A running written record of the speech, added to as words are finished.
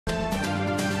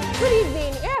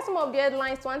of the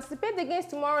headlines to anticipate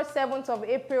against tomorrow, 7th of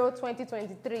April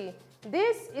 2023.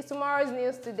 This is tomorrow's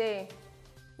news today.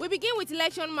 We begin with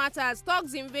election matters.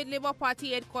 Thugs invade Labour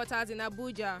Party headquarters in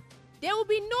Abuja. There will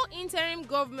be no interim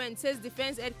government, says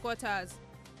Defense Headquarters.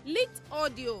 Leaked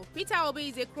audio. Peter Obi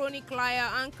is a chronic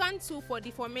liar and can't sue for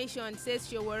defamation, says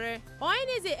Sowore.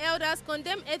 Ohanaeze elders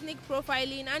condemn ethnic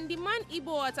profiling and demand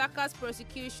Igbo attackers'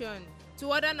 prosecution. To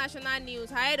other national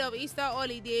news, ahead of Easter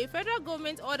holiday, federal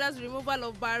government orders removal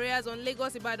of barriers on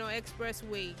Lagos-Ibadan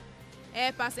Expressway.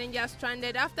 Air passengers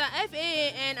stranded after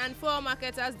FAAN and fuel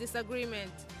marketers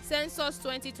disagreement. Census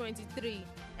 2023.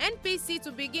 NPC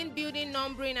to begin building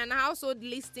numbering and household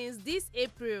listings this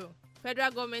April.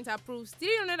 Federal government approves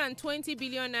 320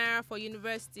 billion naira for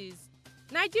universities.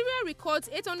 Nigeria records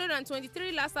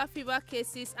 823 Lassa fever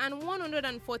cases and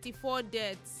 144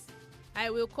 deaths. I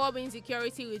will curb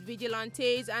insecurity with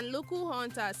vigilantes and local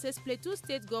hunters, says Plateau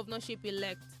State Governorship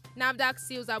elect. NAFDAC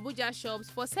seals Abuja shops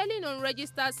for selling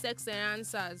unregistered sex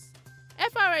enhancers.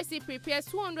 FRSC prepares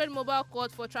 200 mobile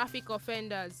courts for traffic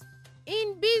offenders.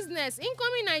 In business,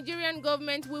 incoming Nigerian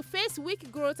government will face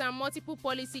weak growth and multiple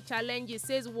policy challenges,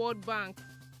 says World Bank.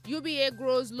 UBA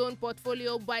grows loan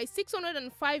portfolio by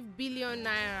 605 billion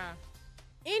naira.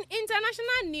 In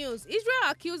international news,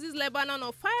 Israel accuses Lebanon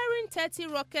of firing 30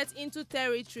 rockets into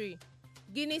territory.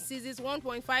 Guinea seizes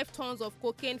 1.5 tons of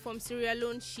cocaine from Sierra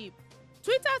Leone ship.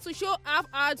 Twitter to show app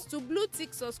ads to blue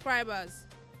tick subscribers.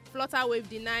 Flutterwave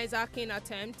denies hacking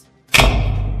attempt.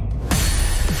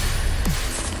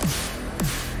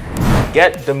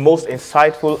 Get the most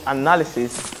insightful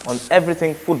analysis on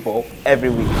everything football every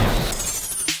week.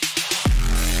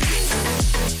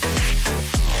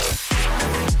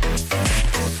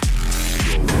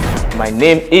 My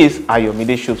name is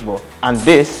Ayomide Shutbo, and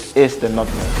this is The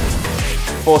Nutmeg.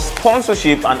 For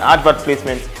sponsorship and advert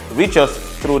placement, reach us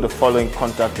through the following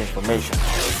contact information.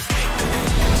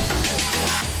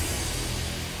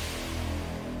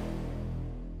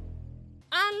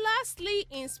 And lastly,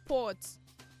 in sports,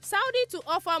 Saudi to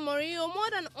offer Mourinho more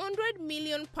than £100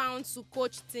 million to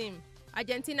coach team.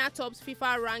 Argentina tops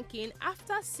FIFA ranking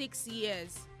after 6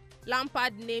 years.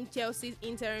 Lampard named Chelsea's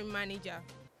interim manager.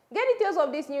 Get details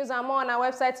of this news and more on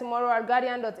our website tomorrow at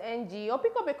guardian.ng, or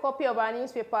pick up a copy of our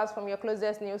newspapers from your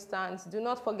closest newsstands. Do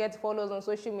not forget to follow us on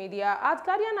social media at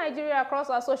Guardian Nigeria across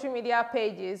our social media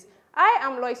pages. I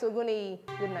am Lois Oguniyi.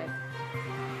 Good night.